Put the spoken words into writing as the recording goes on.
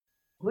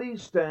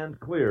Please stand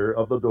clear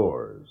of the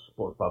doors.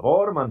 Por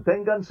favor,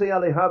 manténganse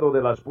alejado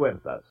de las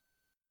puertas.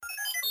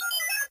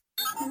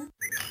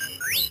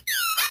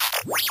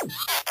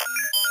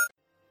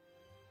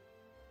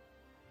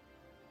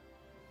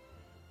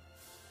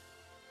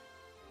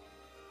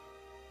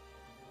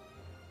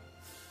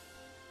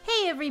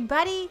 Hey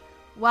everybody!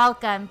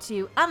 Welcome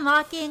to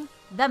Unlocking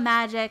the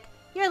Magic.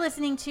 You're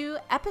listening to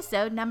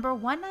episode number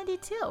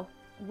 192.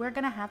 We're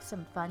going to have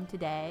some fun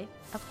today,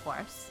 of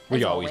course.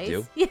 We always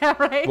do. Yeah,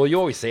 right? Well, you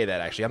always say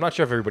that, actually. I'm not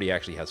sure if everybody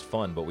actually has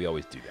fun, but we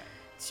always do that.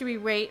 Should we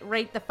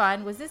rate the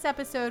fun? Was this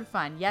episode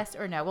fun? Yes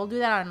or no? We'll do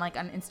that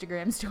on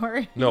Instagram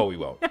story. No, we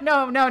won't.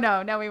 No,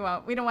 we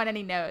won't. We don't want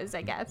any no's,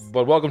 I guess.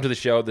 But welcome to the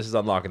show. This is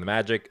Unlocking the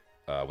Magic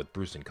with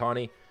Bruce and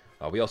Connie.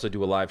 We also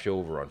do a live show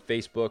over on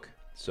Facebook,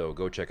 so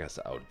go check us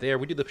out there.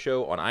 We do the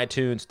show on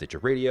iTunes, Stitcher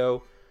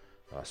Radio,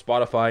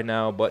 Spotify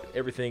now, but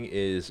everything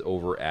is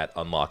over at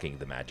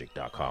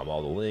unlockingthemagic.com.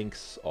 All the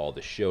links, all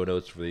the show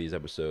notes for these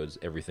episodes,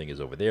 everything is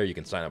over there. You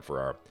can sign up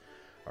for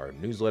our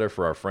newsletter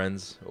for our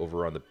friends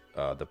over on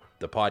the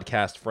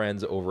podcast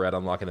friends over at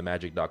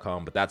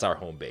unlockingthemagic.com, but that's our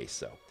home base.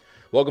 So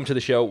welcome to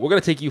the show. We're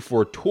going to take you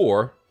for a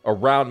tour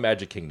around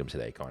Magic Kingdom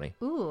today, Connie.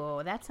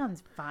 Ooh, that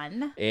sounds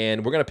fun.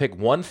 And we're going to pick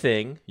one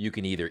thing you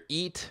can either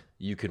eat,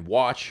 you can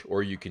watch,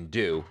 or you can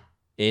do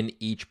in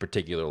each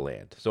particular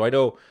land. So I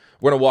know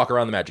we're going to walk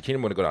around the Magic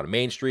Kingdom. We're going to go down to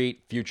Main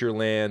Street,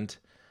 Futureland,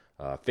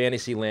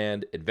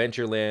 Fantasyland,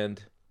 Adventureland.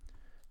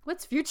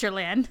 What's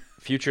Futureland?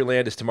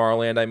 Futureland is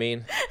Tomorrowland, I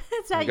mean.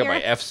 Is that I got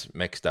my F's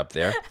mixed up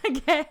there.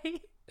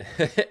 Okay.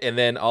 And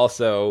then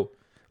also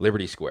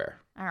Liberty Square.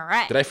 All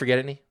right. Did I forget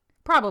any?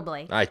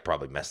 Probably. I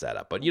probably messed that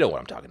up, but you know what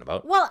I'm talking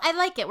about. Well, I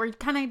like it. We're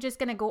kind of just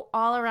going to go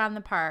all around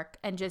the park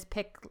and just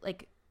pick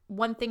like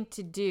one thing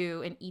to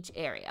do in each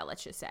area,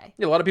 let's just say.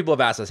 Yeah, a lot of people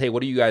have asked us, hey,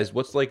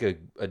 what's like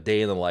a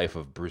day in the life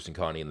of Bruce and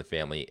Connie and the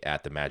family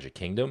at the Magic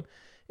Kingdom?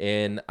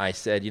 And I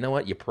said, you know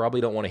what? You probably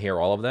don't want to hear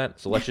all of that.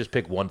 So let's just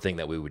pick one thing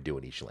that we would do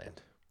in each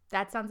land.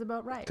 That sounds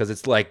about right. Because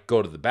it's like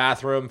go to the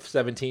bathroom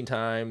 17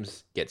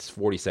 times, get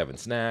 47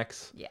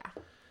 snacks. Yeah.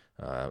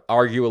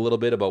 Argue a little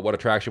bit about what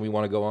attraction we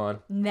want to go on.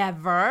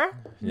 Never.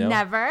 You know?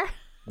 Never.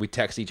 We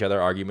text each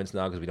other arguments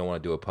now because we don't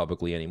want to do it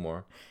publicly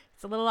anymore.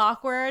 It's a little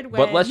awkward.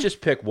 But let's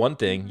just pick one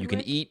thing you can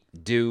eat,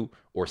 do,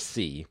 or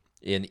see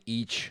in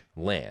each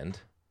land,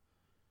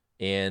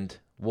 and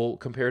we'll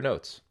compare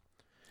notes.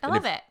 I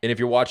love it. And if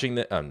you're watching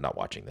not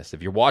watching this,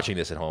 if you're watching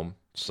this at home,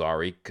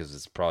 sorry, because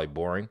it's probably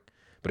boring.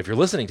 But if you're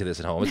listening to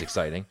this at home, it's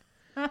exciting.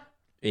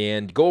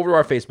 And go over to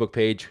our Facebook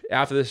page.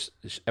 After this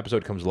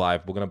episode comes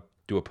live, we're going to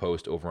do a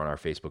post over on our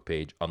Facebook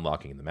page,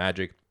 Unlocking the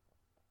Magic.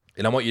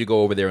 And I want you to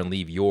go over there and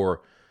leave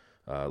your,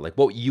 like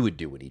what you would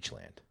do in each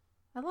land.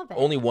 I love it.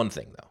 Only one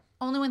thing, though.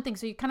 Only one thing.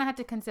 So you kind of have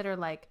to consider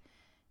like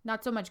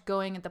not so much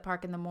going at the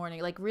park in the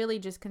morning, like really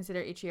just consider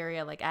each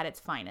area like at its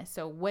finest.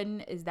 So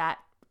when is that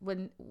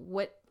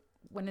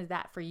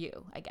for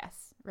you, I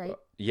guess, right?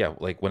 Yeah,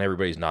 like when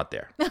everybody's not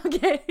there.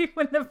 Okay,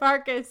 when the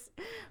park is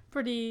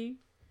pretty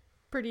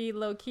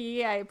low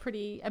key,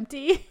 pretty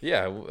empty.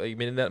 Yeah, I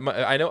mean,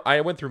 I know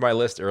I went through my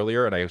list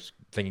earlier, and I was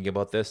thinking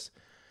about this,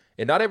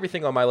 and not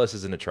everything on my list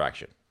is an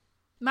attraction.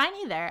 Mine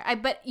either.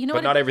 But you know but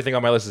what? Not everything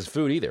on my list is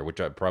food either,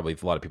 which probably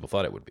a lot of people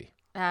thought it would be.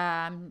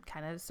 I'm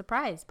kind of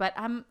surprised, but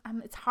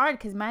it's hard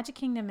because Magic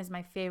Kingdom is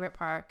my favorite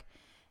park.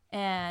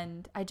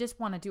 And I just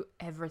want to do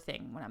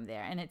everything when I'm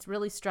there. And it's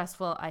really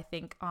stressful, I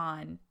think,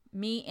 on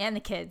me and the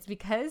kids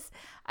because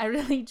I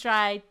really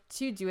try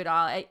to do it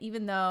all.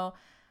 Even though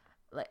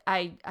like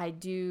I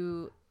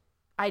do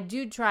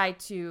try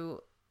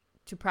to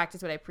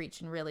practice what I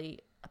preach and really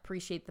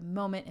appreciate the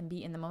moment and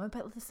be in the moment.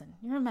 But listen,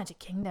 you're in Magic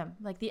Kingdom.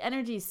 Like the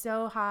energy is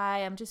so high.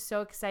 I'm just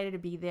so excited to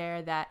be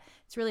there that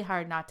it's really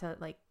hard not to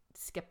like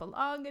skip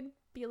along and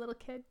be a little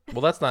kid.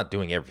 Well, that's not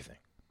doing everything.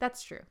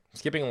 That's true.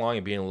 Skipping along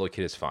and being a little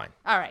kid is fine.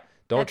 All right.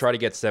 Don't try to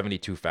get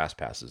 72 fast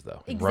passes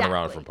though. And exactly. Run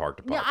around from park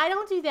to park. No, I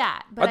don't do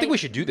that. But I think we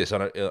should do this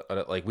on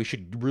a like we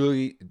should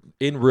really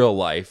in real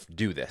life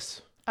do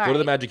this. Go to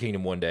the Magic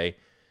Kingdom one day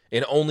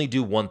and only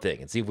do one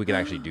thing and see if we can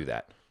actually do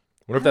that. I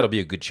wonder if that'll be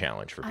a good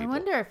challenge for people. I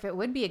wonder if it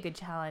would be a good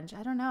challenge.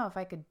 I don't know if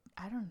I could.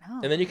 I don't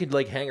know. And then you could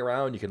like hang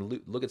around. You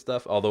can look at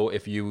stuff. Although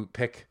if you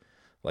pick,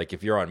 like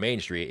if you're on Main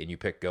Street and you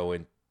pick go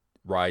and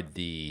ride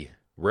the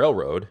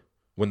railroad,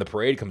 when the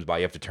parade comes by,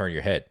 you have to turn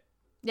your head.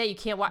 Yeah, you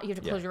can't watch. You have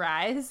to close your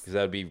eyes. Because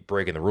that would be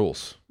breaking the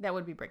rules. That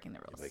would be breaking the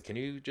rules. Like, can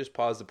you just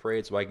pause the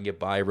parade so I can get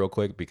by real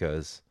quick?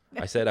 Because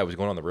I said I was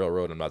going on the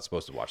railroad. I'm not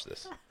supposed to watch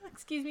this.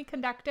 Excuse me,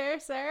 conductor,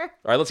 sir.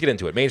 All right, let's get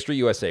into it. Main Street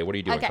USA. What are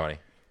you doing, Okay. Connie?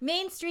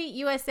 Main Street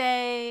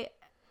USA.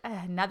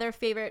 Another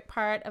favorite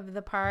part of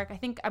the park. I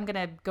think I'm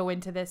gonna go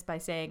into this by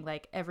saying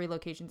like every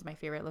location's my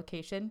favorite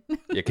location.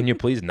 Yeah, can you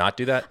please not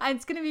do that?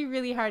 It's gonna be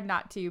really hard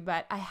not to,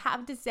 but I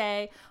have to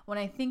say when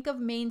I think of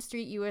Main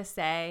Street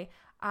USA,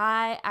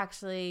 I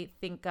actually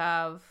think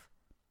of,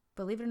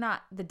 believe it or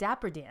not, the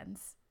Dapper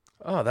Dans.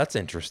 Oh, that's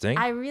interesting.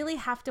 I really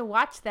have to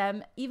watch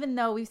them, even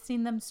though we've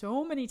seen them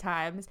so many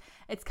times.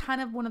 It's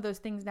kind of one of those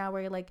things now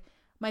where like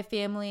my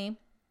family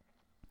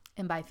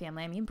and by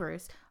family I mean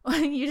Bruce,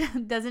 you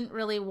doesn't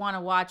really want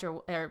to watch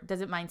or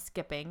doesn't mind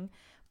skipping,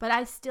 but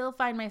I still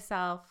find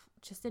myself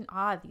just in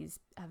awe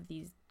of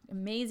these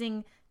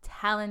amazing,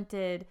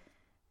 talented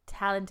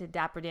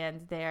Dapper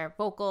Dans, their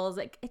vocals.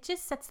 Like, it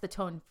just sets the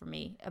tone for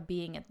me of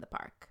being at the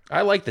park.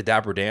 I like the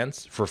Dapper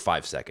Dans for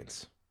 5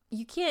 seconds.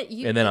 You can't.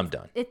 And then I'm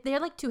done. They're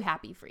like too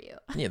happy for you.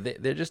 Yeah,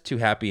 they're just too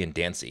happy and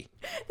dancy.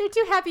 They're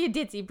too happy and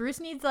ditzy. Bruce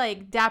needs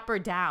like Dapper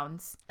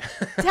Downs.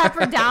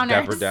 Dapper Downers.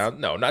 Dapper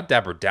Down? No, not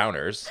Dapper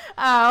Downers.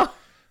 Oh.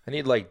 I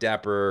need like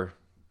Dapper.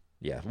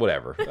 Yeah,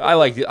 whatever. I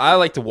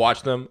like to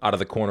watch them out of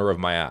the corner of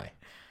my eye.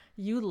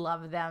 You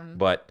love them.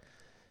 But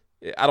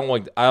I don't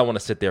want to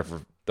sit there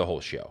for the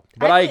whole show.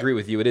 But I agree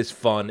with you. It is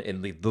fun,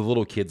 and the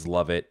little kids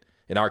love it,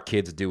 and our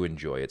kids do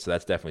enjoy it. So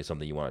that's definitely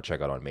something you want to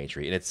check out on Main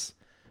Street. And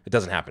it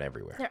doesn't happen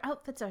everywhere. Their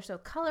outfits are so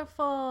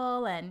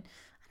colorful, and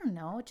I don't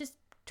know, it just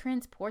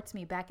transports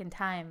me back in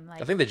time.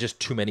 Like, I think there's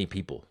just too many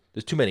people.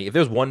 There's too many. If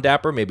there's one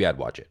Dapper, maybe I'd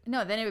watch it.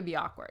 No, then it would be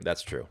awkward.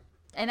 That's true.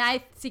 And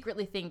I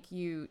secretly think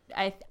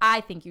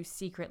I think you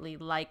secretly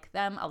like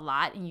them a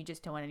lot, and you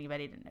just don't want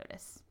anybody to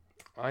notice.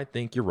 I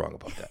think you're wrong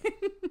about that.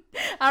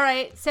 All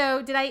right.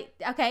 So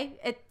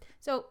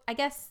so I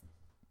guess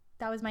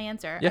that was my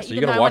answer. Yeah, so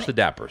you're going to watch the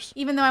Dappers.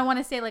 Even though I want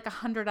to say like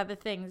 100 other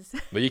things.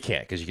 But you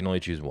can't, because you can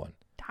only choose one.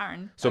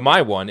 Darn. So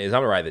my one is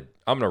I'm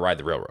gonna ride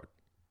the railroad.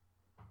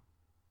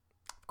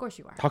 Of course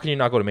you are. How can you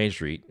not go to Main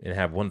Street and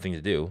have one thing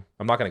to do?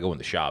 I'm not gonna go in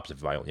the shops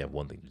if I only have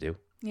one thing to do.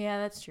 Yeah,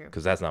 that's true.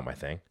 Because that's not my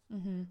thing.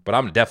 Mm-hmm. But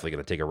I'm definitely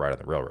gonna take a ride on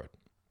the railroad.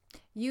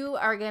 You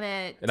are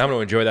gonna. And I'm gonna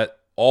enjoy that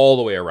all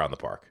the way around the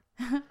park.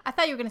 I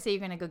thought you were gonna say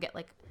you're gonna go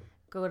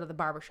to the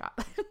barber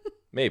shop.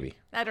 Maybe.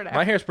 I don't know.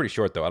 My hair's pretty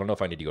short though. I don't know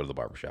if I need to go to the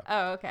barber shop.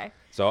 Oh, okay.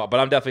 So, but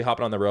I'm definitely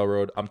hopping on the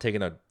railroad. I'm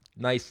taking a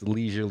nice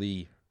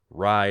leisurely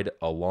ride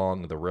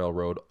along the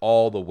railroad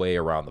all the way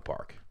around the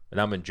park,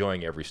 and I'm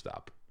enjoying every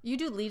stop. You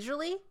do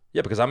leisurely?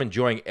 Yeah, because I'm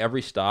enjoying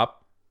every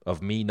stop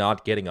of me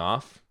not getting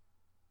off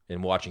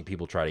and watching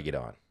people try to get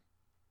on.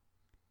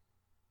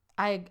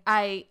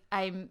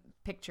 I'm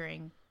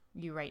picturing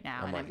you right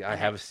now. I'm like, I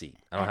have a seat.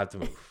 I don't have to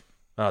move.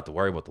 I don't have to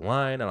worry about the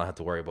line. I don't have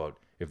to worry about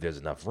if there's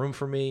enough room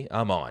for me.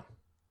 I'm on,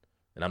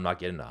 and I'm not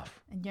getting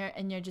off.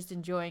 And you're just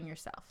enjoying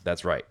yourself.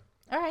 That's right.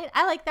 All right,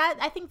 I like that.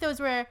 I think those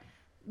were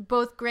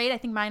both great. I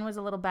think mine was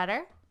a little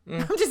better.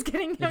 I'm just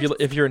kidding.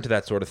 If you're into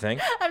that sort of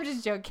thing. I'm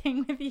just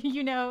joking with you.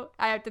 You know,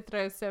 I have to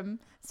throw some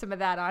of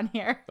that on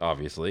here.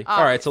 Obviously.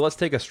 All right, so let's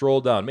take a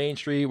stroll down Main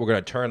Street. We're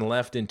going to turn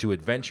left into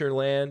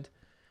Adventureland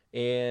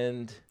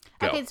and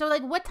go. Okay, so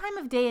like what time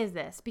of day is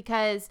this?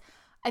 Because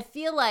I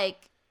feel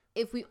like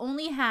if we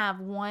only have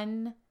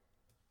one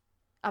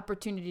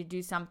opportunity to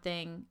do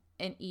something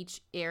in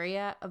each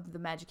area of the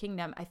Magic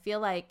Kingdom, I feel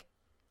like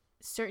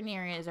certain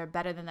areas are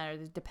better than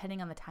others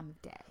depending on the time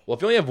of day. Well,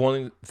 if you only have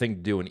one thing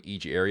to do in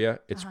each area,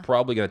 it's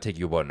probably going to take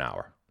you about an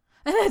hour.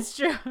 That's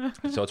true.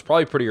 So it's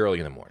probably pretty early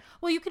in the morning.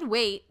 Well, you could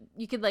wait.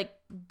 You could like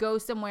go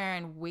somewhere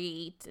and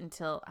wait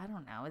until, I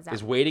don't know.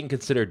 Is waiting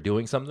considered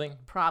doing something?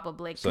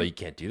 Probably. So you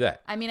can't do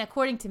that. I mean,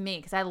 according to me,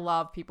 because I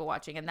love people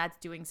watching, and that's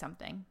doing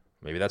something.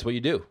 Maybe that's what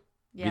you do.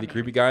 Yeah, Be the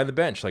creepy guy on the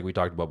bench like we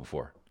talked about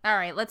before. All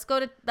right, let's go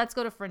to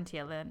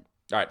Frontierland.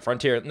 All right,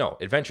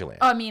 Adventureland.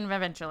 Oh, I mean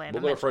Adventureland.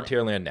 We'll go to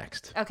Frontierland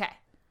next. Okay.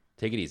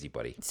 Take it easy,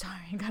 buddy. Sorry,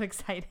 I got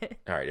excited.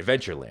 All right,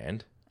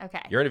 Adventureland.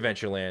 Okay. You're in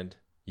Adventureland.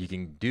 You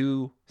can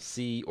do,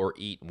 see, or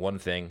eat one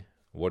thing.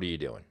 What are you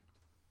doing?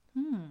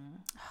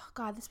 Oh,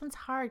 God, this one's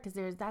hard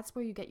because that's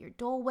where you get your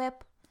Dole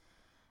Whip.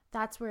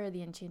 That's where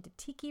the Enchanted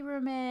Tiki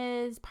Room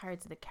is.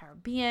 Pirates of the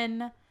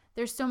Caribbean.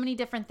 There's so many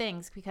different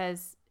things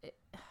because...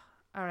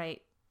 All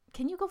right.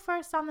 Can you go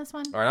first on this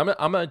one? All right,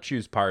 I'm gonna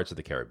choose Pirates of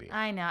the Caribbean.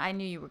 I know. I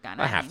knew you were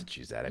gonna. I have to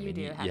choose that. I mean,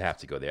 you have have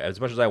to go there. As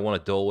much as I want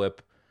a Dole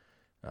Whip,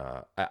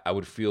 I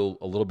would feel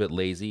a little bit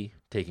lazy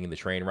taking the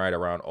train ride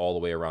around all the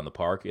way around the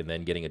park and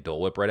then getting a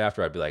Dole Whip right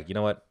after. I'd be like, you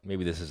know what?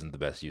 Maybe this isn't the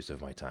best use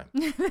of my time.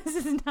 This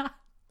is not.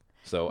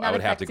 So not I would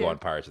have to effective. go on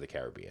Pirates of the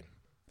Caribbean.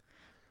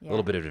 Yeah. A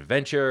little bit of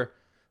adventure,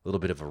 a little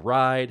bit of a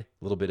ride,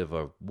 a little bit of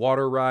a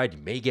water ride. You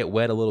may get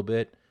wet a little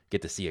bit,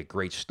 get to see a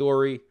great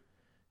story,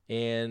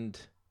 and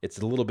it's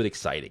a little bit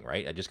exciting,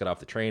 right? I just got off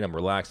the train. I'm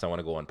relaxed. I want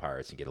to go on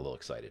Pirates and get a little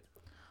excited.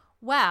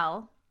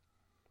 Well,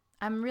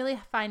 I'm really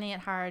finding it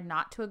hard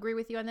not to agree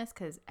with you on this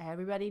because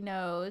everybody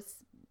knows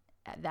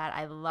that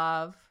I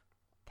love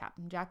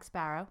Captain Jack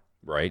Sparrow.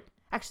 Right.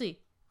 Actually,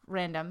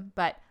 random,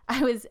 but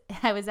I was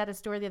at a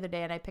store the other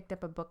day and I picked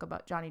up a book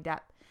about Johnny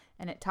Depp,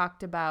 and it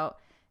talked about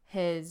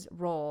his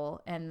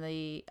role and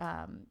the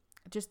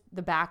just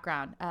the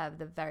background of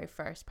the very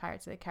first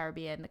Pirates of the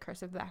Caribbean, The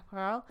Curse of Black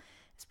Pearl.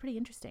 It's pretty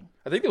interesting.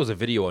 I think there was a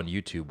video on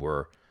YouTube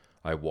where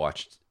I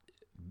watched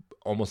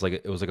almost like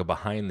it was like a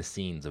behind the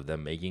scenes of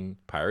them making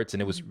Pirates,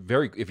 and it was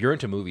very, if you're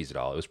into movies at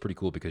all, it was pretty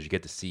cool because you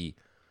get to see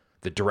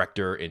the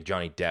director and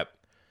Johnny Depp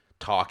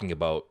talking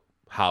about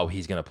how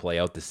he's going to play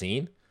out the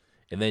scene,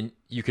 and then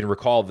you can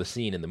recall the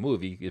scene in the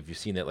movie if you've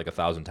seen it like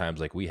 1,000 times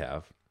like we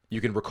have.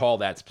 You can recall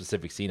that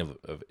specific scene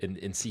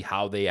and see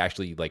how they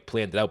actually like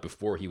planned it out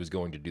before he was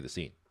going to do the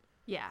scene.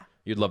 Yeah.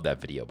 You'd love that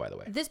video, by the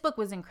way. This book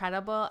was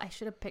incredible. I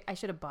should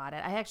have bought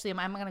it.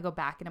 I'm going to go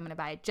back and I'm going to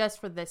buy it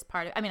just for this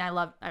part. I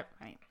love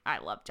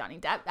Johnny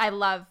Depp. I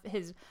love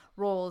his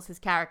roles, his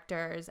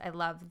characters. I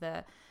love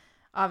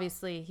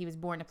obviously he was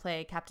born to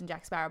play Captain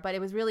Jack Sparrow, but it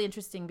was really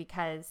interesting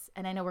because,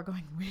 and I know we're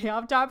going way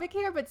off topic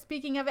here, but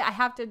speaking of it, I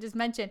have to just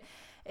mention,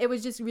 it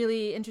was just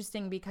really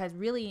interesting because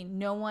really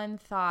no one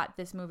thought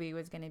this movie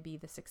was going to be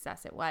the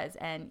success it was.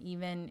 And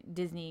even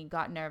Disney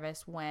got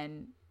nervous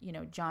when,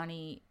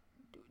 Johnny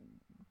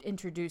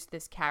introduced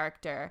this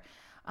character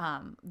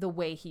the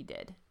way he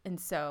did. And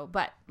so,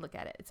 but look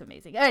at it. It's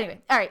amazing. Anyway,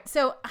 all right.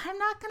 So I'm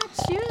not going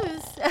to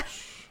choose.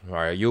 All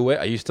right.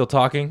 Are you still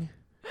talking?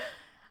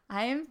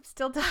 I am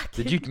still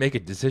talking. Did you make a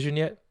decision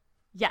yet?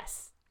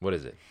 Yes. What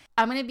is it?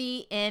 I'm going to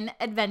be in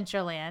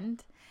Adventureland,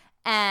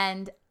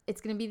 and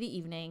it's going to be the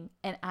evening,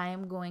 and I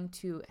am going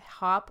to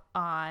hop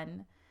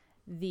on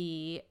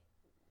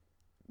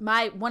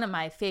one of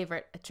my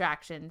favorite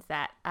attractions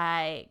that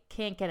I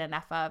can't get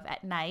enough of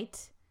at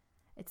night.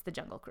 It's the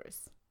Jungle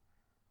Cruise.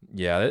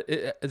 Yeah,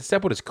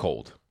 except when it's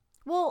cold.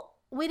 Well,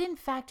 we didn't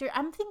factor.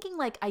 I'm thinking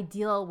like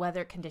ideal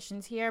weather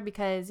conditions here,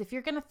 because if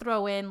you're going to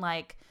throw in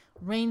like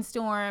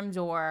rainstorms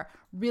or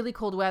really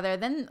cold weather,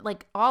 then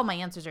like all my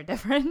answers are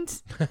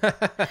different.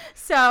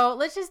 So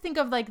let's just think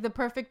of like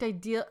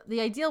the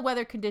ideal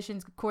weather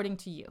conditions according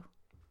to you,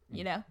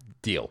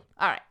 Deal.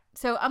 All right.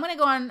 So I'm going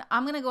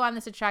to go on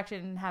this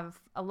attraction and have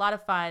a lot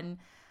of fun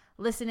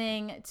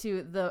listening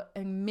to the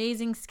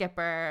amazing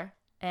skipper.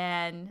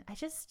 And I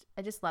just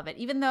love it.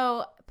 Even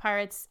though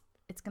Pirates,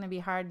 it's going to be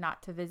hard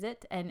not to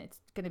visit, and it's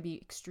going to be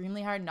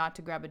extremely hard not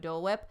to grab a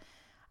Dole Whip,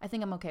 I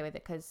think I'm okay with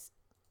it because,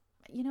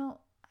 I don't know.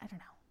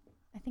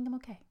 I think I'm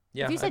okay.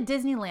 Yeah, if you said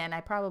Disneyland, I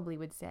probably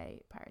would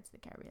say Pirates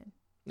of the Caribbean.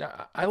 No,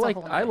 I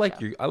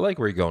like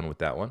where you're going with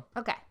that one.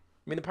 Okay.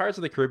 I mean, the Pirates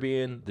of the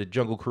Caribbean, the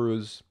Jungle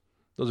Cruise,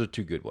 those are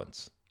two good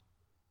ones.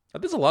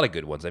 There's a lot of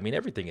good ones. I mean,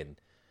 everything in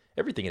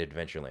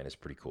Adventureland is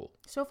pretty cool.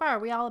 So far, are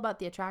we all about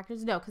the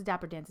attractions? No, because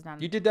Dapper Dan's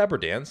not. You did Dapper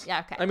Dan's. Yeah,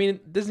 okay. I mean,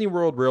 Disney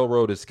World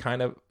Railroad is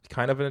kind of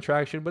an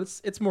attraction, but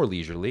it's more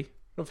leisurely. I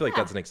don't feel like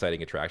that's an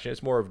exciting attraction.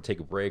 It's more of take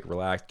a break,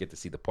 relax, get to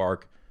see the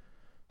park.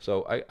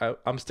 So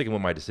I'm sticking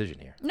with my decision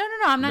here. No,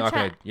 I'm not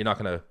trying. You're not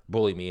gonna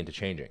bully me into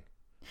changing.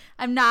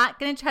 I'm not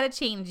gonna try to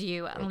change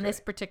you on this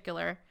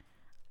particular.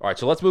 All right,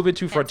 so let's move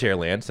into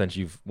Frontierland since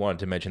you've wanted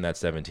to mention that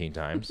 17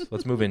 times.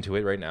 Let's move into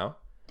it right now.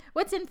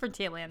 What's in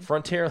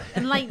Frontierland?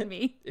 Enlighten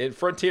me.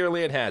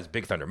 Frontierland has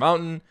Big Thunder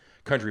Mountain,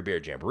 Country Bear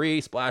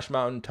Jamboree, Splash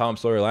Mountain, Tom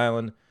Sawyer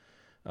Island,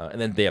 and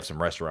then they have some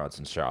restaurants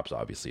and shops,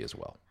 obviously, as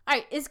well. All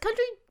right, is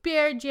Country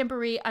Bear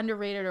Jamboree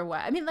underrated or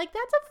what? I mean, like,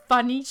 that's a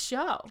funny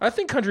show. I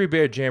think Country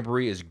Bear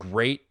Jamboree is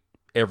great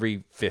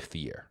every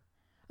 5th year.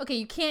 Okay,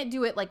 you can't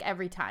do it like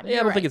every time.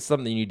 Yeah, I don't think it's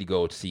something you need to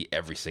go to see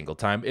every single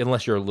time,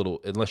 unless your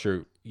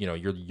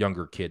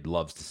younger kid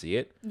loves to see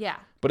it. Yeah.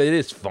 But it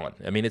is fun.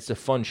 I mean, it's a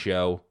fun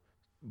show.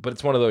 But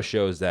it's one of those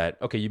shows that,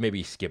 okay, you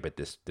maybe skip it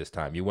this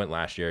time. You went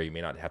last year. You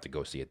may not have to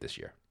go see it this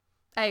year.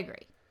 I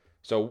agree.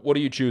 So what are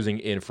you choosing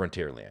in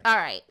Frontierland? All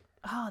right.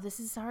 Oh, this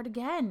is hard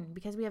again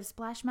because we have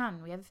Splash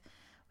Mountain. We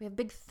have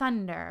Big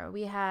Thunder.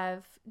 We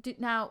have...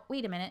 Now,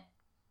 wait a minute.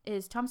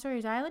 Is Tom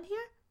Sawyer's Island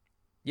here?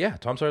 Yeah,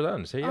 Tom Sawyer's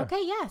Island. Say yeah.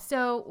 Okay, yeah.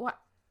 So, what...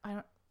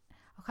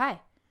 Okay.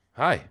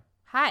 Hi.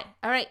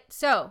 All right.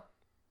 So...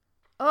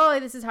 Oh,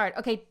 this is hard.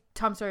 Okay,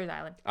 Tom Sawyer's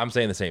Island. I'm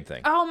saying the same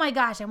thing. Oh my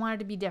gosh, I wanted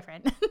to be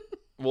different.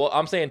 Well,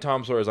 I'm saying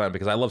Tom Sawyer's Island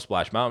because I love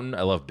Splash Mountain.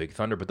 I love Big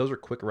Thunder, but those are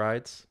quick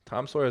rides.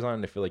 Tom Sawyer's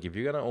Island, I feel like if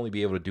you're going to only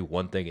be able to do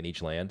one thing in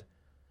each land,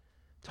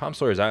 Tom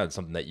Sawyer's Island is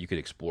something that you could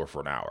explore for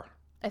an hour.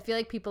 I feel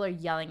like people are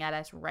yelling at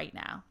us right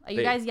now. Are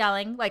you guys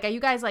yelling? Like, are you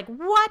guys like,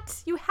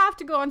 what? You have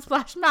to go on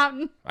Splash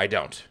Mountain. I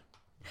don't.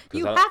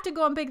 You have to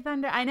go on Big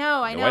Thunder. I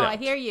know. I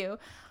hear you.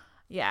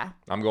 Yeah.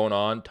 I'm going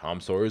on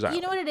Tom Sawyer's Island.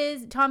 You know what it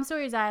is? Tom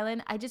Sawyer's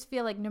Island, I just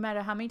feel like no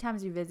matter how many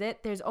times we visit,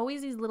 there's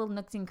always these little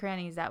nooks and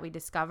crannies that we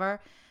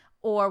discover,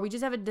 or we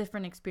just have a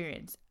different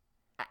experience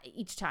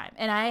each time.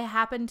 And I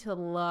happen to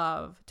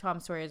love Tom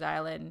Sawyer's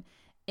Island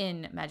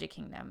in Magic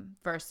Kingdom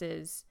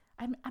versus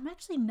I'm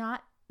actually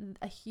not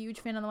a huge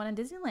fan of the one in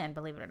Disneyland,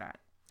 believe it or not.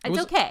 It's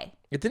okay.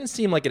 It didn't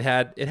seem like it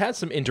had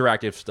some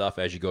interactive stuff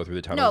as you go through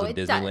the tunnels in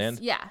Disneyland.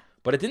 Does. Yeah.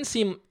 But it didn't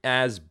seem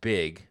as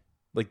big.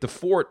 Like the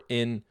fort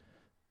in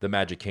the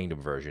Magic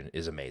Kingdom version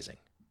is amazing.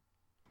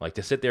 Like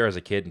to sit there as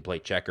a kid and play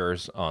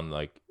checkers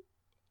on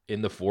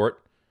in the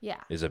fort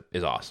is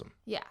awesome.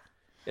 Yeah.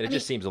 And it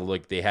just seems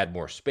like they had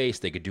more space.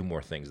 They could do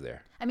more things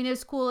there. I mean, it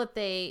was cool that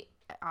they,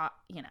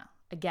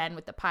 again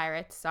with the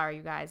pirates. Sorry,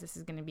 you guys, this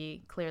is going to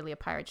be clearly a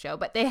pirate show,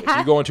 but they had. If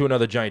you go into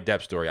another Johnny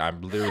Depp story,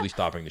 I'm literally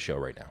stopping the show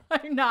right now.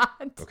 I'm not.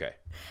 Okay.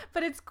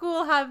 But it's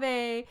cool how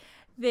they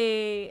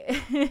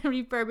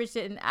refurbished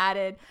it and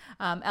added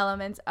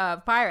elements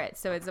of pirates,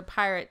 so it's a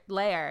pirate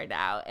lair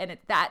now, and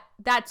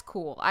that's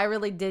cool. I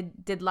really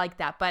did like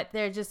that. But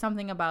there's just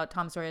something about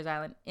Tom Sawyer's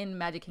Island in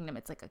Magic Kingdom.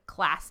 It's like a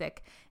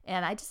classic,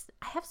 and I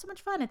have so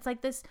much fun. It's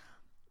like this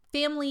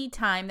family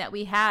time that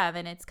we have,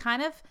 and it's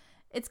kind of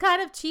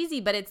cheesy,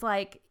 but it's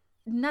like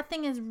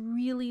nothing is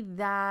really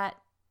that.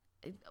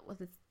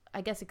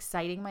 I guess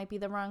exciting might be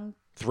the wrong.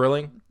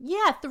 Thrilling.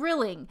 Yeah,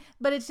 thrilling.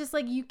 But it's just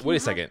like you can. Wait a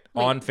second.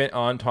 On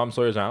Tom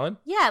Sawyer's Island?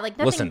 Yeah, like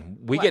nothing. Listen,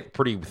 we what? get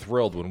pretty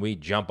thrilled when we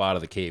jump out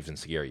of the caves and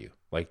scare you.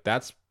 Like,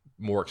 that's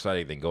more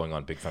exciting than going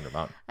on Big Thunder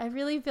Mountain. I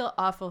really feel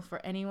awful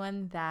for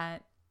anyone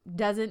that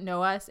doesn't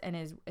know us and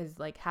is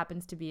like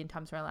happens to be in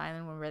Tom Sawyer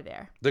Island when we're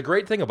there. The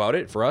great thing about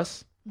it for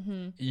us,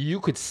 you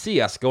could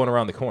see us going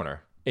around the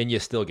corner and you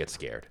still get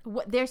scared.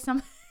 There's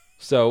some.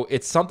 So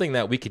it's something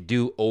that we could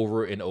do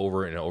over and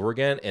over and over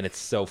again, and it's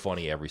so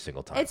funny every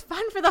single time. It's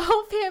fun for the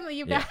whole family,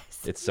 you Yeah, guys.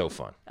 it's so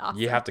fun.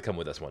 Awesome. You have to come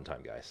with us one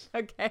time, guys.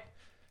 Okay.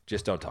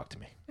 Just don't talk to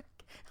me.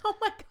 Oh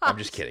my god. I'm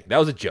just kidding. That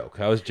was a joke.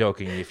 I was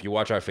joking. If you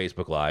watch our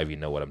Facebook Live, you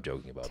know what I'm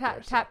joking about.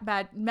 there, so.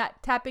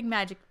 Tapping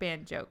magic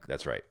band joke.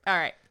 That's right. All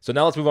right. So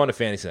now let's move on to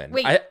Fantasyland.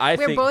 Wait, I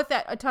we're think, both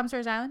at Tom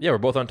Sawyer's Island? Yeah, we're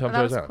both on Tom That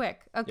Sawyer's was Island.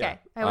 quick. Okay. Yeah.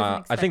 I wasn't I think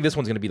expecting. this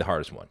one's going to be the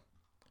hardest one.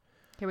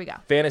 Here we go.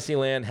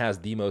 Fantasyland has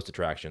the most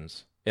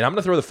attractions. And I'm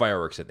going to throw the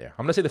fireworks in there.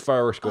 I'm going to say the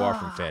fireworks go off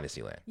from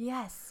Fantasyland.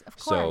 Yes, of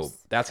course. So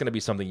that's going to be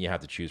something you have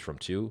to choose from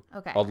too.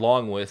 Okay.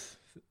 Along with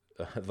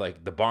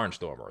like the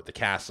Barnstormer, the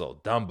Castle,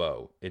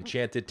 Dumbo,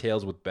 Enchanted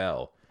Tales with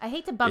Belle. I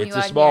hate to bum It's you a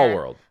out small here,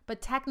 world. but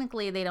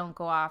technically they don't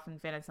go off in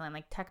Fantasyland.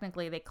 Like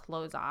technically they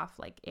close off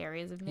like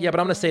areas of. Yeah, but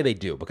I'm going to say they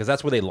do because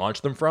that's where they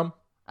launch them from.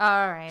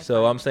 All right.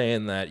 So I'm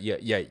saying that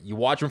you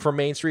watch them from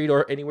Main Street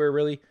or anywhere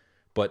really,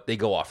 but they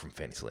go off from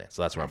Fantasyland.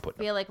 So that's where I'm I putting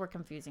feel like we're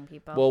confusing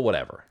people. them. Well,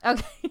 whatever.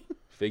 Okay.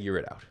 Figure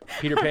it out.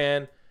 Peter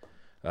Pan.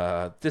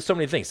 There's so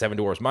many things. Seven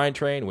Dwarfs Mine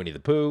Train, Winnie the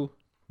Pooh,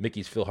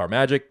 Mickey's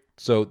PhilharMagic.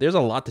 So there's a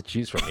lot to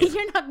choose from here.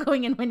 You're not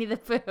going in Winnie the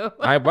Pooh.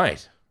 I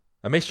might.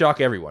 I may shock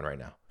everyone right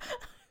now.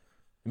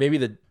 Maybe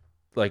the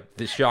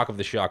shock of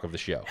the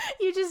show.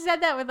 You just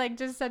said that with like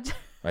just such.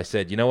 I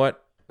said, you know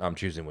what? I'm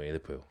choosing Winnie the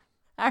Pooh.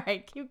 All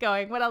right, keep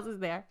going. What else is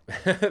there?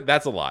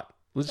 That's a lot.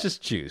 Let's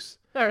just choose.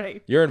 All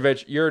right. You're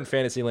in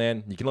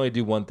Fantasyland. You can only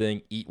do one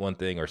thing, eat one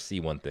thing, or see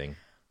one thing.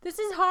 This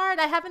is hard.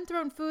 I haven't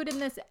thrown food in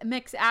this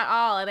mix at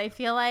all, and I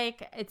feel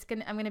like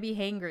I'm gonna be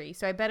hangry,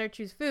 so I better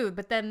choose food.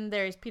 But then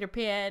there's Peter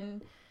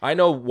Pan. I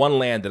know one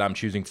land that I'm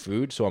choosing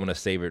food, so I'm going to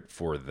save it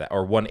for that,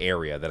 or one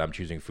area that I'm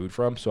choosing food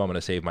from, so I'm going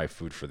to save my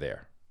food for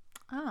there.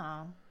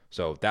 Oh.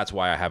 So that's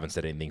why I haven't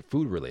said anything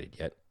food related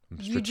yet.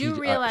 You do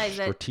realize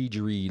that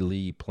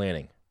strategically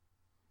planning.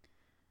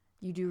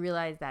 You do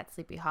realize that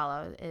Sleepy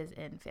Hollow is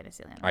in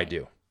Fantasyland, right? I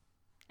do.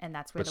 And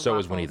that's where But the so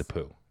waffles... is Winnie the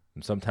Pooh.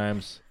 And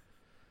sometimes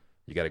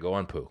you got to go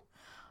on Pooh.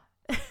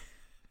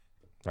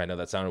 I know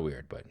that sounded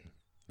weird, but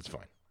it's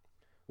fine.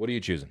 What are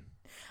you choosing?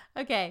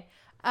 Okay.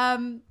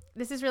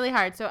 This is really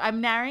hard. So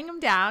I'm narrowing them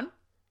down.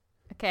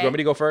 Okay. You want me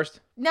to go first?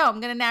 No, I'm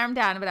going to narrow them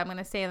down, but I'm going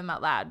to say them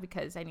out loud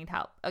because I need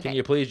help. Okay. Can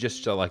you please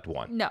just select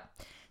one? No.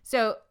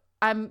 So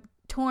I'm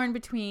torn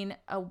between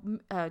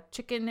a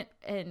chicken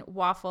and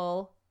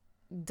waffle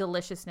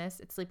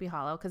deliciousness at Sleepy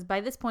Hollow because by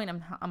this point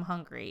I'm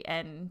hungry,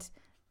 and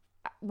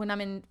when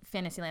I'm in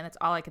Fantasyland, that's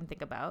all I can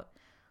think about.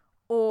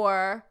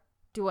 Or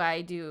do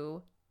I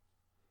do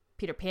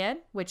Peter Pan,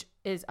 which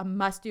is a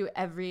must-do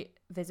every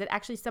visit?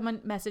 Actually, someone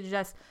messaged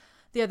us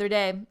the other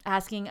day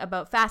asking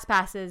about fast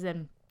passes,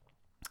 and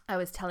I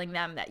was telling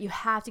them that you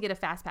have to get a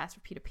fast pass for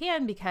Peter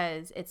Pan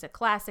because it's a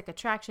classic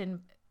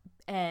attraction,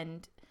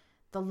 and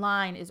the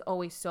line is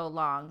always so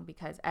long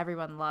because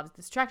everyone loves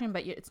this attraction,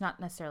 but it's not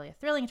necessarily a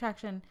thrilling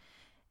attraction.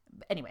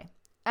 Anyway,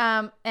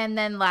 and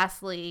then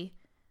lastly,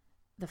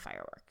 the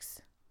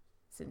fireworks,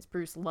 since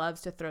Bruce loves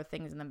to throw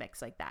things in the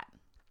mix like that.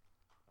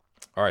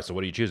 All right, so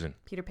what are you choosing?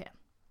 Peter Pan.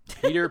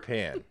 Peter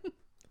Pan.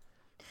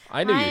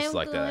 I knew you'd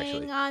select that, actually.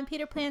 I'm going on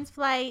Peter Pan's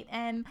flight,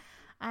 and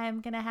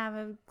I'm going to have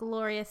a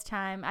glorious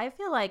time. I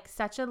feel like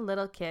such a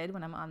little kid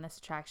when I'm on this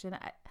attraction.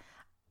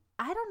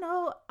 I don't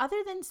know, other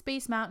than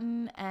Space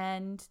Mountain,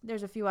 and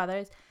there's a few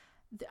others,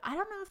 I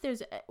don't know if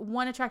there's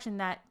one attraction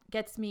that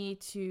gets me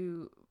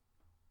to,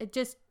 it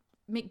just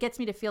gets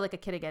me to feel like a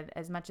kid again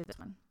as much as this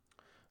one.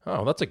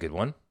 Oh, that's a good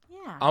one.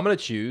 Yeah. I'm going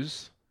to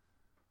choose.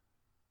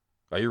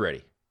 Are you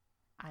ready?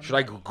 Should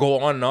ready. I go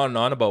on and on and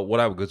on about what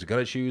I was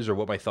going to choose or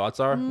what my thoughts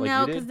are? No,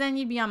 like you because did? then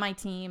you'd be on my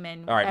team.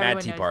 And All right, Mad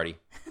everyone Tea knows. Party.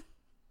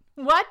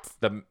 What?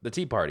 The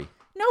Tea Party.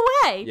 No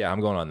way. Yeah, I'm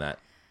going on that.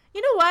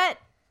 You know what?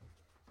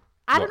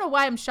 I What? don't know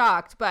why I'm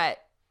shocked, but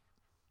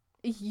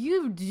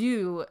you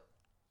do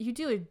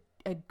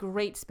a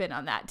great spin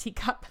on that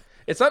teacup.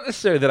 It's not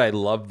necessarily that I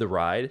love the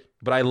ride,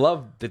 but I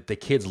love that the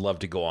kids love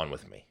to go on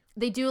with me.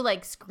 They do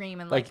like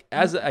scream and Like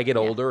as I get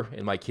yeah. older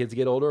and my kids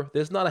get older,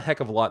 there's not a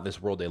heck of a lot in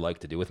this world they like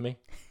to do with me.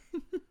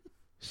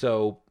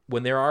 So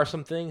when there are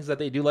some things that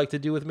they do like to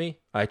do with me,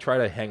 I try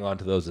to hang on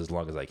to those as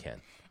long as I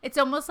can. It's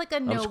almost like a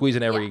no. I'm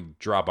squeezing every yeah.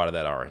 drop out of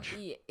that orange.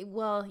 Yeah,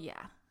 well,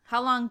 yeah.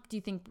 How long do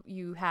you think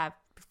you have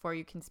before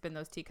you can spin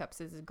those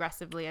teacups as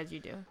aggressively as you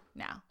do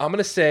now? I'm going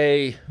to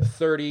say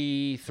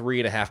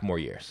 33 and a half more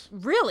years.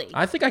 Really?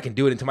 I think I can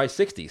do it into my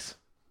 60s.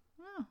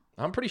 Oh,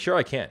 I'm pretty sure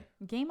I can.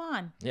 game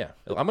on. Yeah.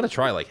 I'm going to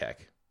try like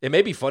heck. It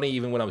may be funny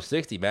even when I'm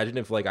 60. Imagine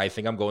if like I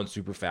think I'm going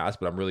super fast,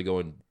 but I'm really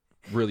going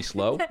really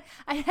slow.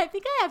 I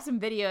think I have some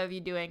video of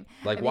you doing.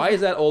 Like, I mean, why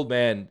is that old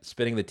man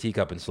spinning the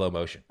teacup in slow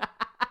motion?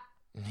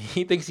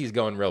 He thinks he's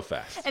going real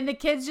fast. And the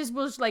kids just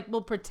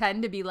will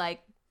pretend to be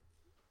like,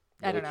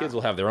 I don't The know. kids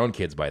will have their own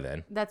kids by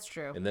then. That's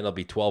true. And then there'll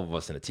be 12 of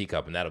us in a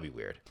teacup, and that'll be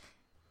weird.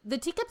 The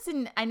teacups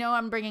I know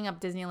I'm bringing up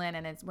Disneyland,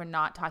 and we're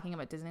not talking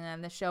about Disneyland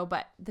in this show,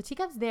 but the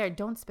teacups there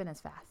don't spin as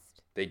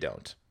fast. They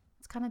don't.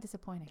 It's kind of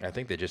disappointing. I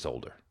think they're just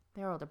older.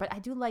 They're older, but I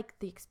do like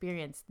the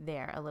experience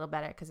there a little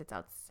better because it's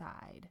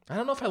outside. I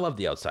don't know if I love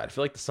the outside. I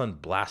feel like the sun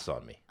blasts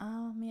on me.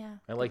 Yeah.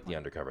 I like the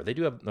undercover. They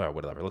do have... All right,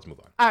 whatever. Let's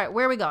move on. All right,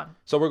 where are we going?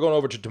 So we're going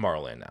over to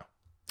Tomorrowland now.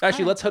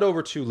 Actually, let's head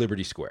over to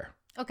Liberty Square.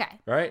 Okay.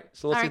 All right?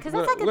 So let's All right, 'cause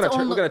we're that's gonna, like its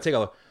own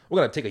we're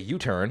gonna take a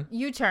U-turn,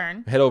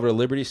 U-turn, head over to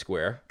Liberty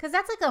Square, because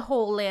that's like a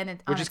whole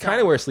land. which is kind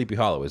of where Sleepy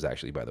Hollow is,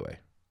 actually, by the way.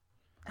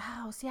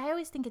 Oh, see, I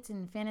always think it's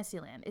in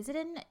Fantasyland. Is it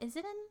in?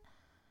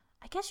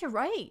 I guess you're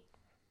right.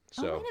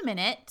 So, wait a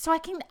minute. So I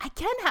can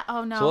have.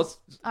 Oh no. So let's.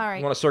 All right.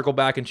 You want to circle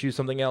back and choose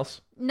something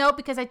else? No,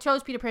 because I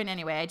chose Peter Pan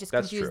anyway. I just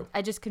That's confused. true.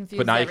 I just confused.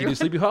 But now you everyone.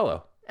 can do Sleepy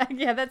Hollow,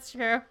 Yeah, that's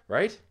true.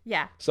 right?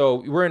 Yeah.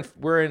 So we're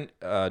in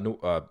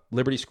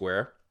Liberty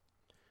Square,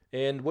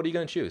 and what are you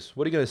gonna choose?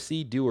 What are you gonna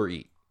see, do, or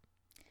eat?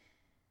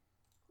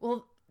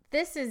 Well,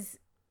 this is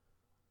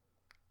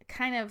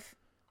kind of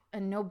a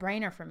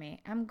no-brainer for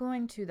me. I'm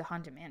going to the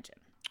Haunted Mansion.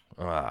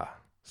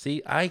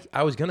 See, I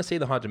was gonna say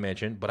the Haunted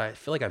Mansion, but I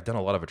feel like I've done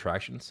a lot of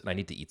attractions, and I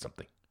need to eat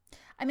something.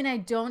 I mean, I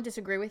don't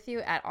disagree with you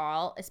at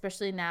all,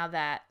 especially now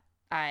that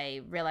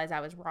I realize I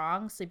was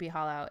wrong. Sleepy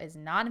Hollow is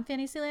not in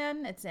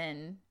Fantasyland. It's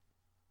in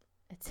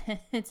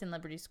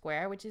Liberty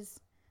Square, which is,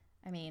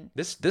 I mean,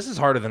 This is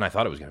harder than I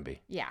thought it was gonna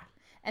be. yeah.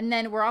 And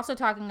then we're also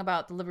talking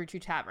about the Liberty Tree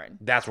Tavern.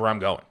 That's where I'm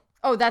going.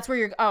 Oh, that's where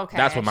you're. Oh, okay.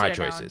 That's I what my should've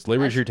choice known. is.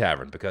 Liberty Tree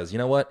Tavern. Because you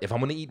know what? If I'm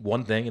gonna eat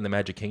one thing in the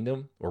Magic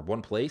Kingdom or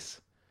one place,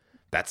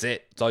 that's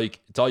it. It's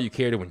all you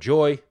care to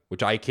enjoy,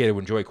 which I care to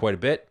enjoy quite a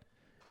bit,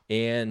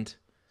 and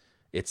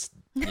it's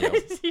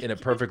in a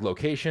perfect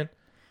location.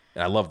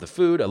 And I love the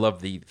food. I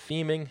love the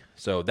theming.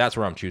 So that's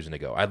where I'm choosing to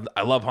go.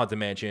 I love Haunted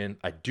Mansion.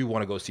 I do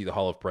want to go see the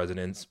Hall of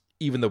Presidents,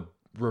 even the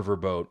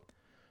riverboat,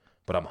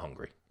 but I'm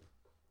hungry.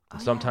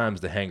 And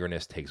sometimes the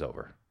hangerness takes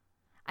over.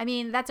 I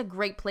mean, that's a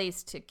great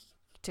place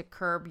to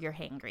curb your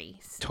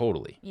hangries.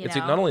 Totally. You It's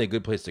know? not only a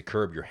good place to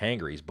curb your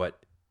hangries, but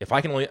if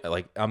I can only,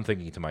 I'm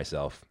thinking to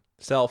myself,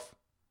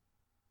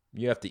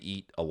 you have to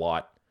eat a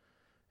lot,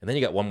 and then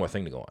you got one more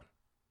thing to go on.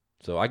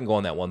 So I can go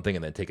on that one thing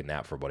and then take a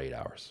nap for about 8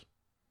 hours.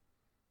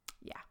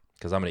 Yeah.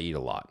 Because I'm going to eat a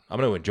lot. I'm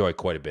going to enjoy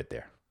quite a bit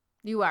there.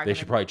 You are. They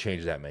should probably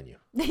change that menu.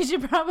 They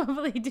should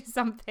probably do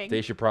something.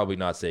 They should probably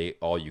not say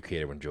all you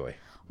care to enjoy.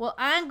 Well,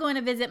 I'm going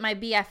to visit my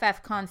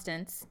BFF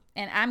Constance,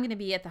 and I'm going to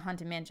be at the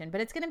Haunted Mansion, but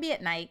it's going to be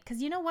at night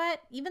because you know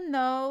what? Even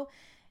though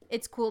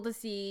it's cool to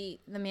see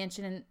the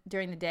mansion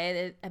during the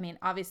day, I mean,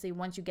 obviously,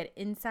 once you get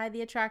inside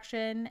the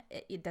attraction,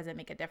 it doesn't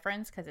make a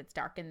difference because it's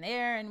dark in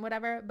there and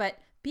whatever. But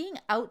being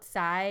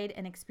outside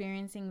and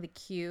experiencing the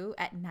queue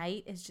at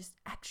night is just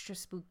extra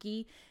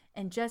spooky,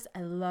 and just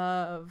I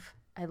love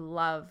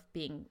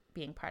being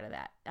part of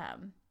that.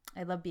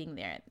 I love being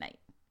there at night.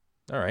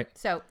 All right.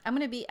 So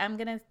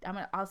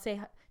I'll say.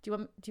 Do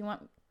you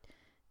want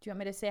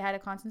me to say hi to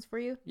Constance for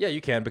you? Yeah,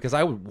 you can, because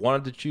I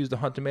wanted to choose the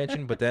Haunted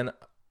Mansion, but then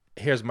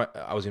I was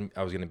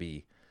gonna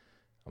be,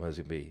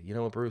 you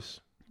know what, Bruce?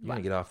 You're What?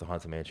 gonna get off the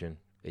Haunted Mansion,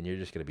 and you're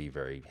just gonna be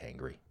very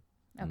hangry.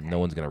 Okay. No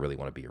one's gonna really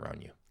want to be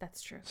around you.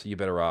 That's true. So you're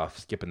better off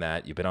skipping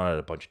that. You've been on it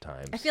a bunch of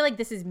times. I feel like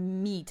this is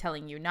me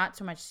telling you, not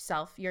so much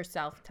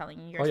yourself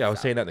telling yourself. Oh yeah, I was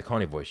saying that in the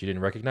Connie voice. You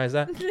didn't recognize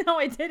that? No,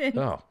 I didn't.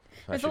 Oh,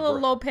 It's a little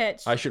low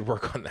pitch. I should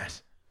work on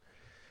that.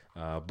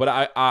 But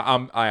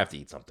I have to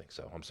eat something,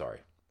 so I'm sorry.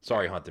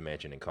 Sorry, Haunted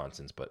Mansion and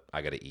Constance, but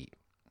I gotta eat.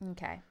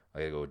 Okay. I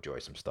gotta go enjoy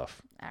some stuff.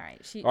 All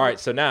right. All right,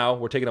 so now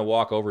we're taking a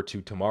walk over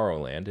to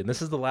Tomorrowland, and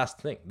this is the last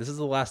thing. This is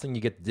the last thing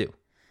you get to do.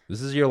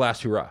 This is your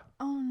last hurrah.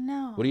 Oh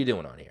no. What are you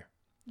doing on here?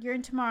 You're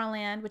in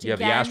Tomorrowland, which You have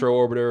again, the Astro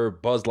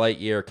Orbiter, Buzz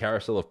Lightyear,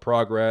 Carousel of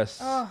Progress,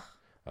 Oh,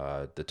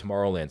 the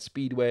Tomorrowland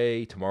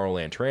Speedway,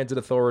 Tomorrowland Transit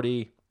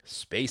Authority,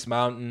 Space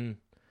Mountain.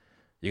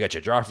 You got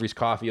your Joffrey's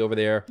Coffee over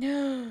there.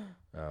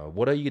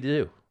 What are you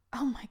gonna do?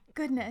 oh my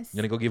goodness. You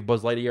gonna go give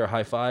Buzz Lightyear a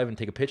high five and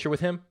take a picture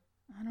with him?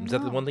 I don't Is that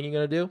the know. one thing you're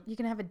gonna do? You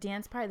can have a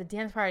dance party. The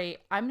dance party.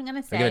 I'm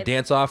gonna say You're gonna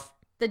dance off?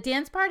 the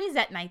dance parties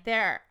at night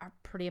there are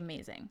pretty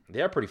amazing.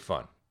 They are pretty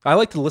fun. I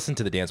like to listen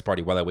to the dance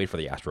party while I wait for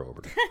the Astro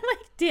Orbiter. I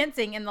like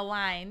dancing in the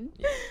line.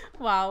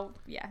 Wow.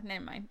 Yeah.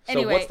 Never mind. So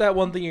Anyway, what's that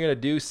one thing you're gonna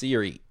do, see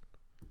or eat?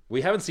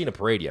 We haven't seen a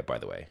parade yet, by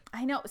the way.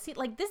 I know. See,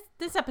 like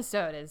this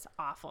episode is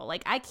awful.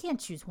 Like I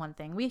can't choose one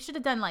thing. We should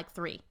have done like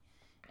 3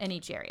 in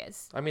each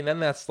areas. I mean, then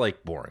that's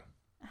like boring.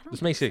 I don't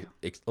This think makes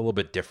it so. a little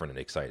bit different and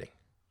exciting.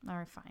 All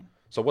right, fine.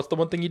 So what's the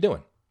one thing you're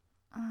doing?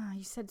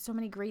 You said so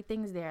many great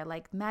things there.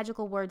 Like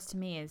magical words to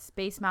me is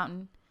Space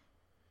Mountain,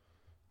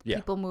 Yeah.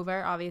 People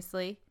Mover,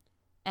 obviously,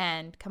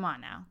 and come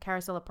on now,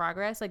 Carousel of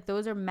Progress. Like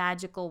those are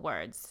magical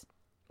words.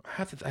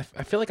 I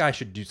feel like I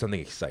should do something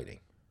exciting.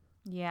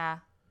 Yeah.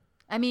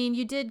 I mean,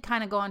 you did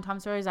kind of go on Tom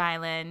Sawyer's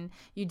Island.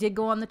 You did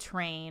go on the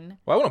train.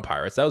 Well, I went on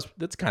Pirates.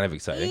 That's kind of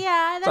exciting.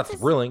 Yeah, It's not that's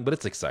thrilling, but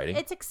it's exciting.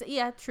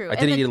 yeah, true. I And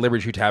did eat at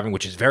Liberty Tree Tavern,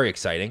 which is very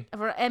exciting.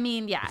 I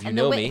mean, yeah. If you and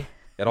know the way, me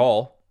at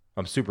all,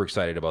 I'm super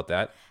excited about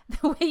that.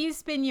 The way you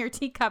spin your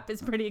teacup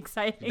is pretty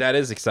exciting. That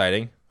is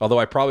exciting. Although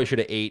I probably should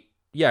have ate.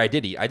 Yeah, I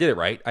did eat. I did it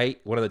right. I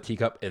ate one of the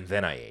teacup and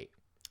then I ate.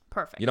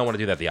 Perfect. You don't want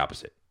to do that the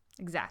opposite.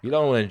 Exactly. You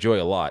don't want to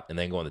enjoy a lot and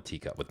then go on the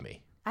teacup with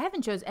me. I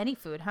haven't chose any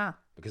food, huh?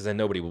 Because then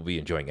nobody will be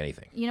enjoying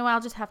anything. You know what?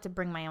 I'll just have to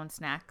bring my own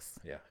snacks.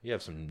 Yeah, you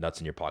have some nuts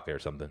in your pocket or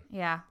something.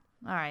 Yeah.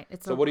 All right.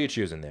 So what are you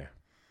choosing there?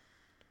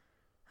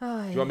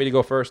 Oh, Do you want me to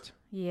go first?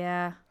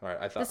 Yeah. All right,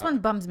 I thought This one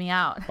bums me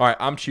out. All right,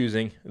 I'm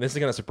choosing. This is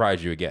going to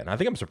surprise you again. I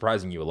think I'm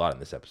surprising you a lot in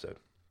this episode.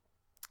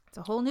 It's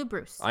a whole new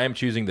Bruce. I am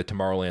choosing the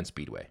Tomorrowland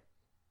Speedway.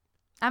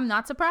 I'm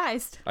not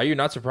surprised. Are you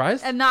not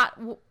surprised? I'm not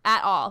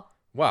at all.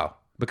 Wow.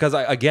 Because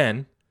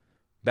again,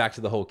 back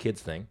to the whole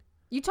kids thing.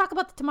 You talk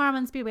about the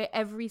Tomorrowland Speedway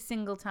every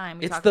single time.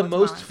 It's the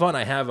most fun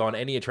I have on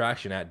any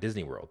attraction at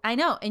Disney World. I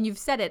know, and you've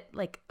said it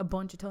like a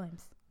bunch of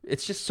times.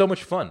 It's just so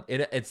much fun.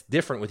 And it's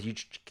different with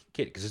each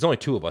kid because there's only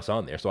 2 of us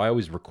on there. So I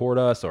always record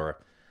us or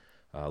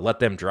let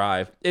them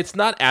drive. It's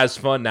not as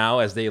fun now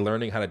as they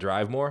learning how to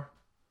drive more.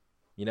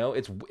 You know,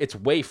 it's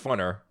way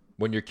funner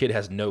when your kid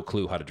has no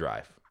clue how to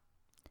drive.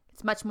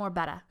 It's much more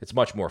better. It's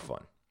much more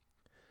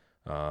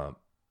fun.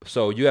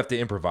 So you have to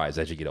improvise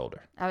as you get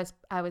older.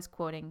 I was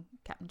quoting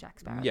Captain Jack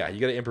Sparrow. Yeah, you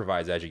got to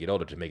improvise as you get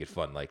older to make it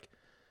fun. Like,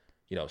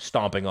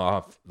 stomping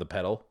off the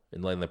pedal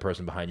and letting the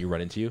person behind you run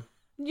into you.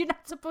 You're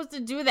not supposed to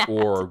do that.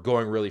 Or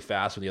going really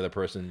fast when the other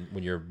person,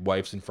 when your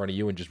wife's in front of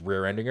you and just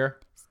rear-ending her.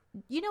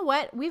 You know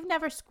what? We've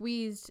never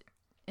squeezed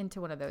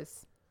into one of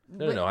those.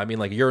 No. I mean,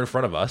 like, you're in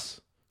front of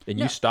us and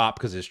you stop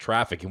because there's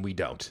traffic and we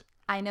don't.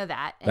 I know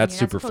that. And That's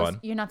super fun.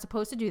 You're not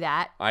supposed to do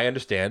that. I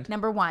understand.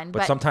 Number one.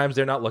 But sometimes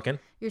they're not looking.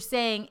 You're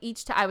saying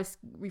each time, I was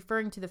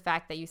referring to the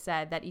fact that you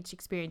said that each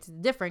experience is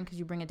different because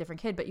you bring a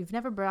different kid, but you've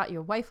never brought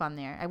your wife on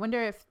there. I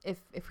wonder if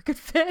we could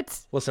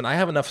fit. Listen, I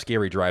have enough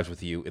scary drives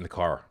with you in the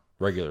car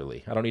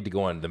regularly. I don't need to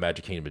go on the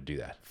Magic Kingdom to do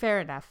that. Fair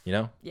enough. You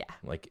know? Yeah.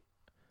 Like,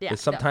 yeah,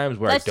 there's sometimes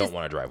where I don't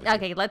want to drive with you.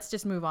 Okay, let's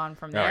just move on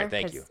from there. All right,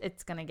 thank you.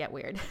 It's going to get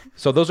weird.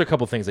 So those are a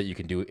couple things that you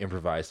can do,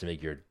 improvise to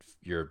make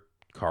your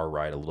car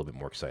ride a little bit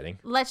more exciting.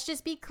 Let's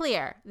just be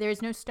clear.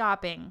 There's no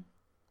stopping.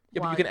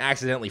 Yeah, but you can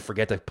accidentally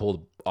forget to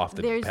pull off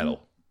the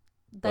pedal.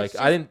 Like,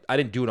 just, I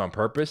didn't do it on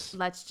purpose.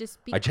 Let's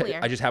just be clear.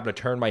 I just happened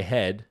to turn my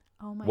head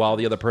while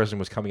the other person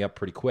was coming up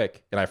pretty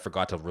quick, and I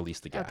forgot to release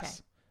the gas. Okay.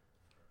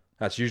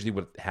 That's usually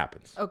what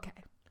happens. Okay.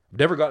 I've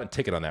never gotten a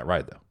ticket on that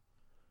ride, though.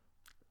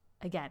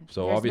 Again.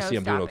 So obviously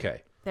I'm doing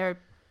okay. There are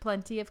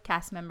plenty of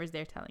cast members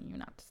there telling you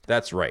not to stop.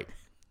 That's right.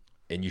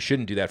 And you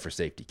shouldn't do that for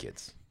safety,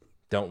 kids.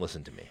 Don't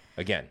listen to me.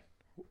 Again,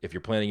 if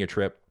you're planning your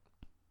trip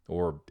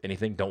or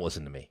anything, don't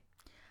listen to me.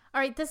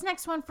 All right, this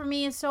next one for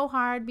me is so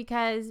hard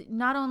because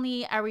not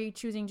only are we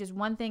choosing just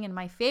one thing in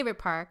my favorite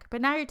park,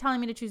 but now you're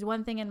telling me to choose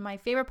one thing in my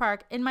favorite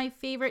park in my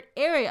favorite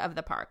area of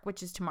the park,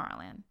 which is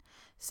Tomorrowland.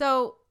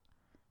 So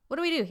what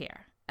do we do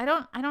here? I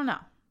don't know,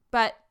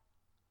 but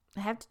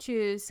I have to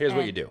choose. Here's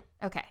what you do.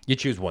 Okay. You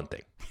choose one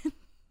thing.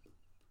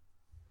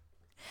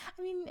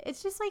 I mean,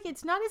 it's just like,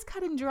 it's not as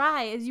cut and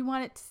dry as you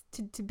want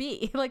it to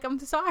be. Like, I'm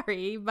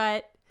sorry,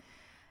 but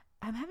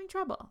I'm having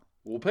trouble.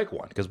 We'll pick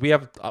one because we're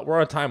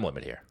on a time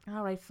limit here.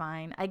 All right,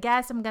 fine. I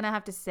guess I'm going to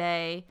have to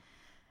say,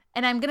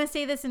 and I'm going to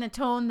say this in a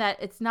tone that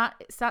it's not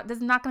going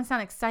to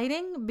sound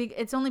exciting.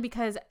 It's only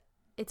because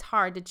it's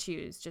hard to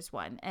choose just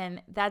one.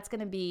 And that's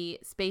going to be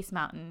Space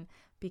Mountain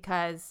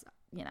because,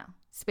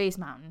 Space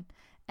Mountain.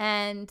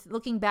 And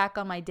looking back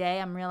on my day,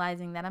 I'm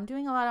realizing that I'm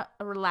doing a lot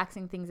of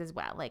relaxing things as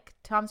well. Like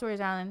Tom Sawyer's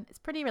Island is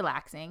pretty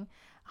relaxing.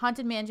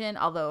 Haunted Mansion,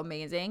 although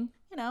amazing,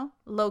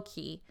 low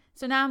key.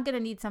 So now I'm going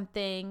to need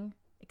something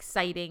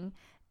exciting,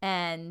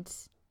 and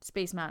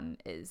Space Mountain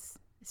is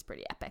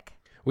pretty epic.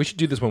 We should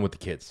do this one with the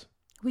kids.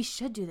 We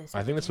should do this.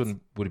 I think this one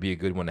would be a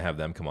good one to have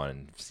them come on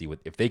and see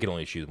if they could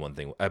only choose one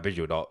thing. I bet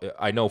you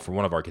I know for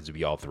one of our kids it would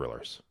be all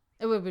thrillers.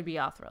 It would be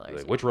all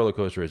thrillers. Like, which roller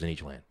coaster is in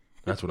each land?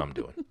 That's what I'm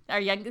doing. Our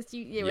youngest,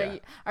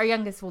 our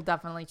youngest will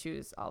definitely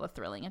choose all the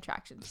thrilling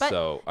attractions. But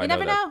so you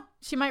never know.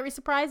 She might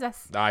surprise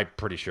us. I'm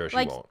pretty sure she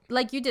won't.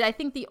 Like you did. I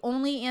think the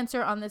only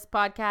answer on this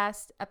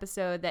podcast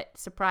episode that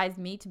surprised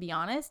me, to be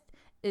honest,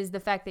 is the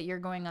fact that you're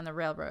going on the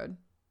railroad.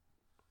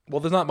 Well,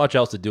 there's not much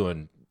else to do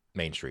in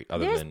Main Street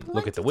other than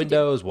look at the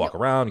windows, walk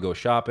around, go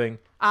shopping.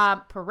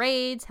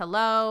 Parades.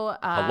 Hello.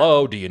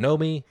 Hello. Do you know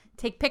me?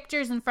 Take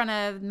pictures in front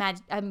of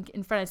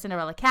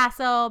Cinderella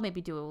Castle.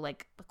 Maybe do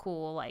like a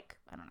cool, like,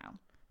 I don't know,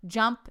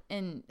 jump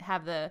and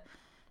have the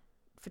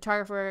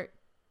photographer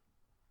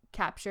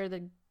capture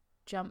the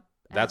jump.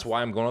 That's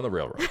why I'm going on the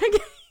railroad.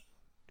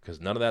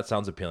 Because none of that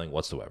sounds appealing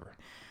whatsoever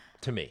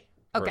to me.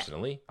 Okay.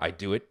 Personally, I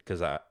do it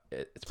because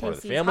it's part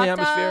of the Casey's family hot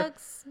atmosphere.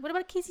 dogs. What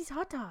about Casey's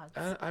hot dogs?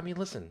 I mean,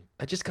 listen,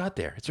 I just got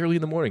there. It's early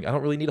in the morning. I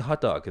don't really need a hot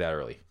dog that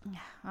early. Yeah,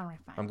 all right,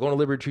 fine. I'm going to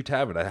Liberty Tree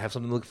Tavern. I have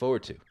something to look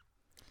forward to.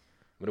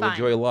 I'm going to Fine.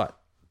 enjoy a lot.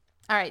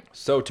 All right.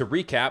 So to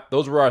recap,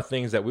 those were our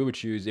things that we would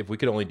choose if we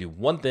could only do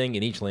one thing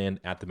in each land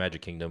at the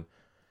Magic Kingdom.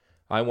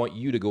 I want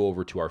you to go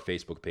over to our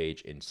Facebook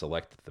page and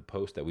select the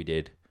post that we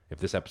did. If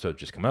this episode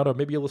just come out, or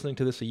maybe you're listening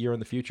to this a year in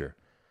the future.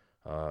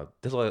 You're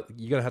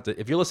gonna have to.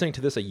 If you're listening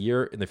to this a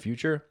year in the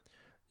future,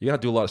 you're gonna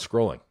have to do a lot of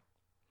scrolling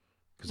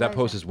because that What is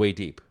post it? is way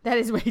deep. That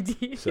is way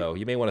deep. So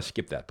you may want to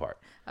skip that part.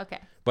 Okay.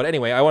 But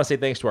anyway, I want to say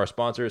thanks to our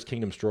sponsors,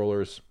 Kingdom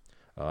Strollers.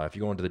 If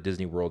you go into the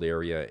Disney World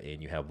area and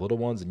you have little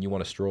ones and you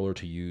want a stroller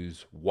to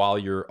use while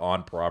you're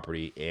on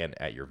property and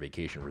at your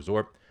vacation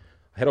resort,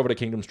 head over to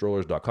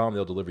kingdomstrollers.com.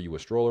 They'll deliver you a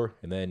stroller,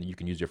 and then you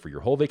can use it for your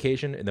whole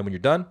vacation. And then when you're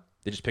done,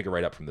 they just pick it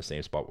right up from the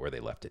same spot where they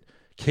left it.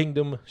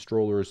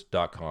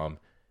 Kingdomstrollers.com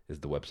is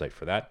the website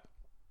for that.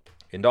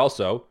 And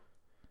also,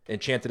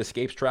 Enchanted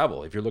Escapes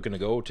Travel. If you're looking to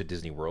go to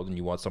Disney World and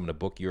you want someone to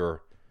book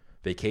your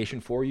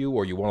vacation for you,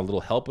 or you want a little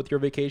help with your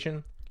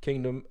vacation,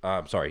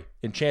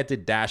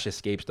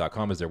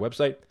 Enchanted-escapes.com is their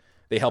website.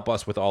 They help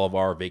us with all of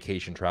our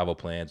vacation travel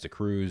plans, the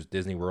cruise,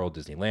 Disney World,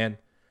 Disneyland,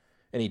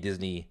 any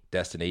Disney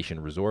destination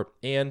resort,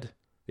 and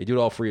they do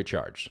it all free of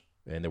charge.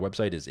 And their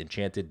website is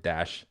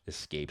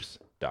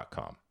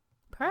enchanted-escapes.com.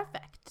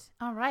 Perfect.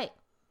 All right.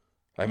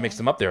 I mixed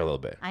them up there a little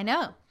bit, I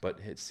know. but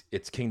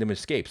it's Kingdom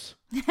Escapes.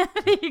 There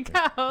you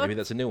go. Maybe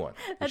that's a new one.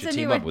 We That's should a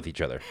team new up one. with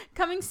each other.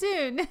 Coming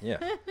soon. Yeah.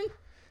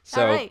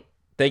 So right.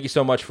 thank you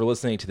so much for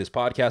listening to this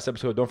podcast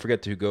episode. Don't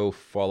forget to go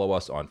follow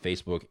us on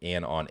Facebook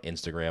and on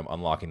Instagram,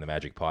 Unlocking the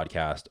Magic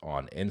Podcast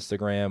on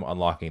Instagram,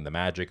 Unlocking the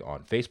Magic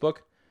on Facebook.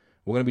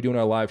 We're going to be doing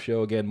our live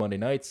show again Monday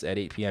nights at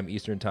 8 p.m.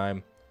 Eastern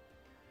Time.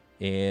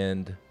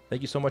 And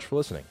thank you so much for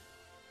listening.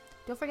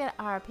 Don't forget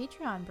our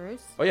Patreon,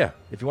 Bruce. Oh, yeah.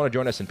 If you want to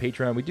join us in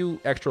Patreon, we do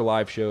extra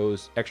live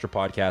shows, extra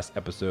podcast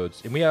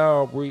episodes. And we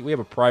have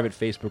a private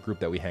Facebook group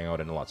that we hang out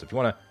in a lot. So if you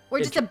want to... We're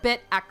just a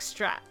bit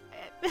extra.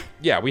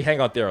 Yeah, we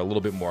hang out there a little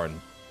bit more. And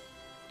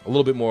a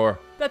little bit more...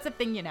 That's a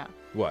thing, you know.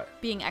 What?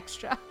 Being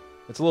extra.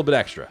 It's a little bit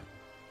extra.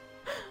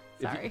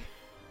 Sorry.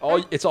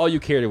 It's all you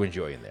care to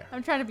enjoy in there,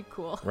 I'm trying to be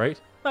cool. right?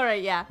 All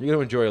right, yeah. You're going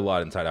to enjoy a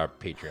lot inside our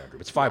Patreon group.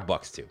 It's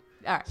 $5 too.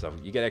 All right. So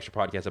you get extra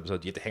podcast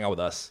episodes. You get to hang out with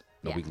us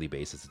on a Yeah. weekly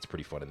basis. It's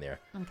pretty fun in there.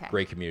 Okay.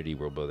 Great community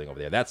we're building over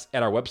there. That's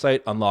at our website,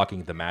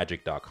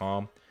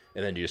 unlockingthemagic.com.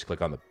 And then you just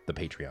click on the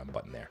Patreon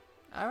button there.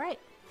 All right.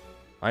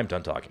 I'm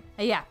done talking.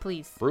 Yeah,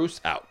 please.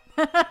 Bruce out.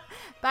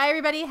 Bye,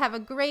 everybody. Have a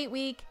great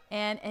week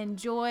and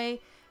enjoy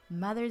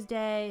Mother's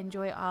Day.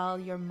 Enjoy all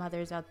your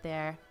mothers out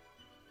there.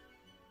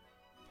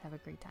 Have a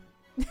great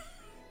time.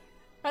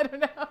 I don't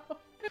know.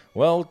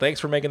 Well, thanks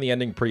for making the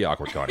ending pretty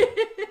awkward, Connie.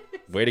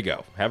 Way to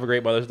go. Have a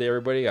great Mother's Day,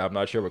 everybody. I'm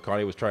not sure what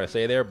Connie was trying to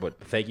say there, but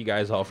thank you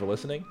guys all for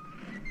listening.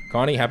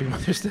 Connie, happy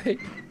Mother's Day.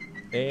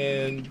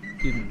 And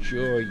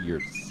enjoy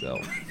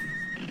yourself.